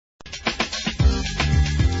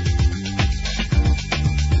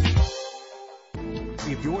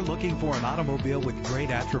you're looking for an automobile with great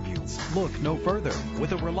attributes, look no further.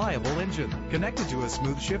 With a reliable engine connected to a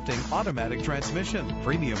smooth shifting automatic transmission,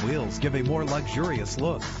 premium wheels give a more luxurious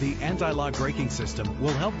look. The anti-lock braking system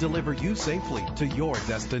will help deliver you safely to your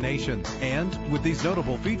destination. And with these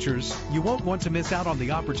notable features, you won't want to miss out on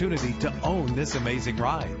the opportunity to own this amazing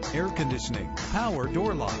ride. Air conditioning, power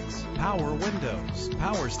door locks, power windows,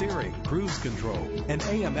 power steering, cruise control, an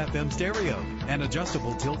AM/FM stereo, and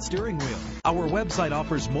adjustable tilt steering wheel. Our website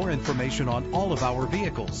offers more information on all of our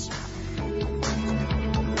vehicles.